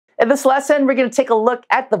In this lesson, we're going to take a look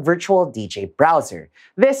at the virtual DJ browser.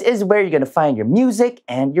 This is where you're going to find your music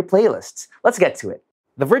and your playlists. Let's get to it.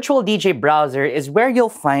 The virtual DJ browser is where you'll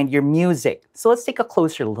find your music. So let's take a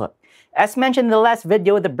closer look. As mentioned in the last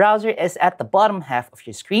video, the browser is at the bottom half of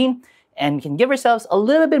your screen, and we can give ourselves a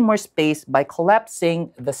little bit more space by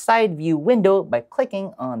collapsing the side view window by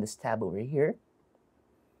clicking on this tab over here.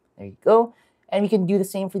 There you go. And we can do the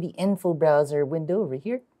same for the info browser window over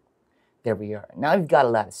here. There we are. Now we've got a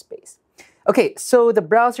lot of space. Okay, so the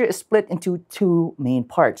browser is split into two main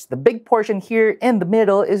parts. The big portion here in the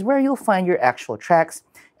middle is where you'll find your actual tracks.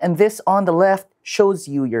 And this on the left shows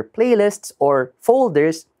you your playlists or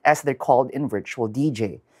folders as they're called in Virtual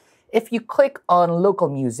DJ. If you click on local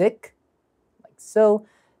music, like so,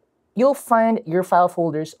 you'll find your file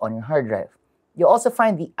folders on your hard drive. You'll also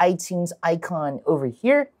find the iTunes icon over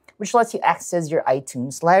here, which lets you access your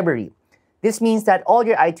iTunes library. This means that all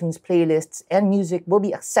your iTunes playlists and music will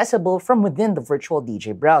be accessible from within the virtual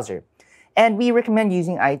DJ browser. And we recommend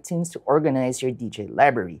using iTunes to organize your DJ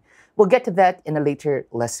library. We'll get to that in a later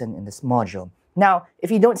lesson in this module. Now, if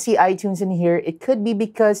you don't see iTunes in here, it could be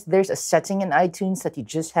because there's a setting in iTunes that you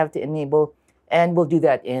just have to enable, and we'll do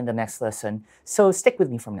that in the next lesson. So stick with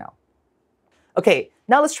me from now. Okay,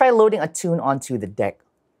 now let's try loading a tune onto the deck.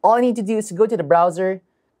 All I need to do is to go to the browser,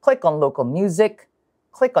 click on local music,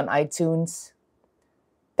 click on iTunes,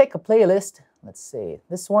 pick a playlist, let's say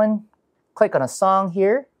this one, click on a song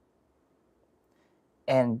here,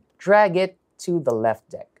 and drag it to the left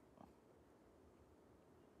deck.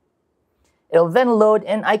 It'll then load,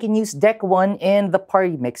 and I can use deck 1 in the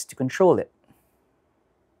party mix to control it.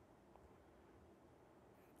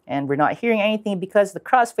 And we're not hearing anything because the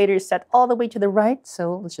crossfader is set all the way to the right,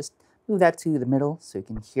 so let's just move that to the middle so you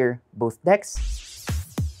can hear both decks.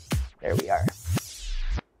 There we are.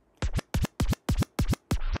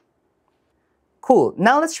 Cool,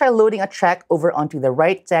 now let's try loading a track over onto the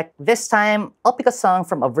right deck. This time, I'll pick a song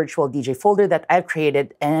from a virtual DJ folder that I've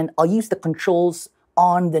created, and I'll use the controls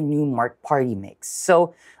on the Numark party mix.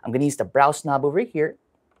 So I'm gonna use the browse knob over here.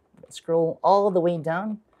 I'm gonna scroll all the way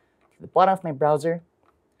down to the bottom of my browser.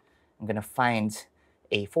 I'm gonna find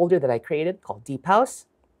a folder that I created called Deep House.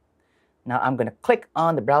 Now I'm gonna click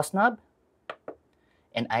on the browse knob,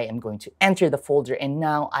 and I am going to enter the folder, and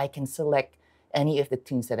now I can select any of the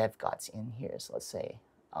tunes that I've got in here. So let's say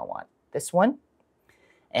I want this one.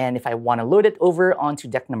 And if I want to load it over onto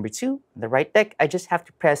deck number 2, the right deck, I just have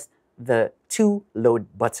to press the to load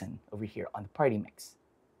button over here on the party mix.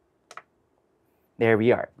 There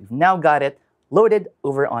we are. We've now got it loaded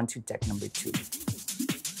over onto deck number 2.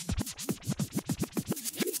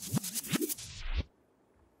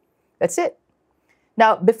 That's it.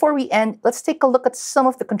 Now, before we end, let's take a look at some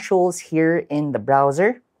of the controls here in the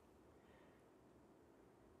browser.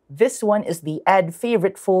 This one is the Add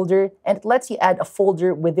Favorite folder, and it lets you add a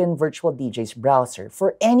folder within Virtual DJ's browser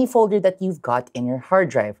for any folder that you've got in your hard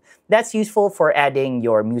drive. That's useful for adding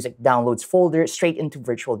your music downloads folder straight into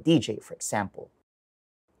Virtual DJ, for example.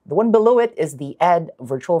 The one below it is the Add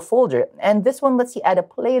Virtual folder, and this one lets you add a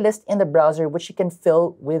playlist in the browser which you can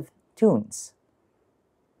fill with tunes.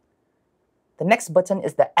 The next button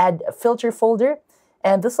is the Add a Filter folder,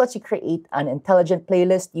 and this lets you create an intelligent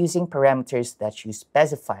playlist using parameters that you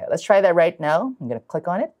specify. Let's try that right now. I'm going to click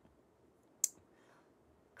on it.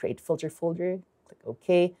 Create filter folder, click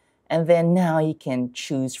OK. And then now you can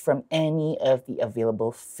choose from any of the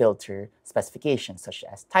available filter specifications, such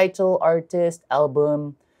as title, artist,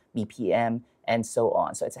 album, BPM, and so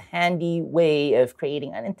on. So it's a handy way of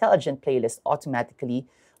creating an intelligent playlist automatically,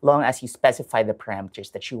 long as you specify the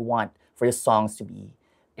parameters that you want for the songs to be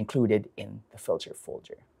included in the filter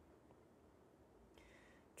folder.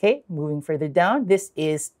 Okay, moving further down, this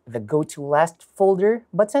is the Go to Last folder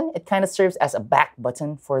button. It kind of serves as a back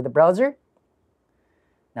button for the browser.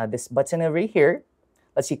 Now this button over here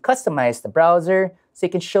lets you customize the browser so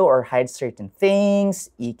you can show or hide certain things.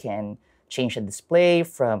 You can change the display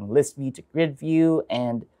from list view to grid view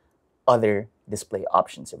and other display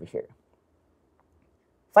options over here.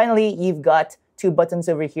 Finally, you've got 2 buttons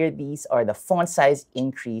over here. These are the font size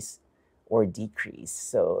increase or decrease.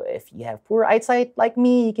 So if you have poor eyesight like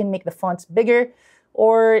me, you can make the fonts bigger,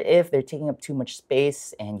 or if they're taking up too much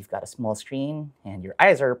space and you've got a small screen and your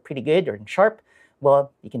eyes are pretty good or sharp,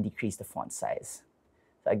 well, you can decrease the font size.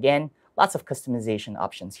 So again, lots of customization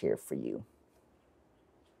options here for you.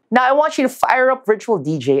 Now, I want you to fire up Virtual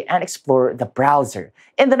DJ and explore the browser.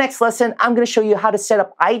 In the next lesson, I'm going to show you how to set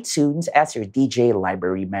up iTunes as your DJ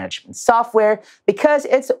library management software, because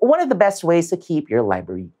it's one of the best ways to keep your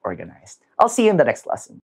library organized. I'll see you in the next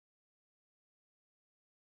lesson.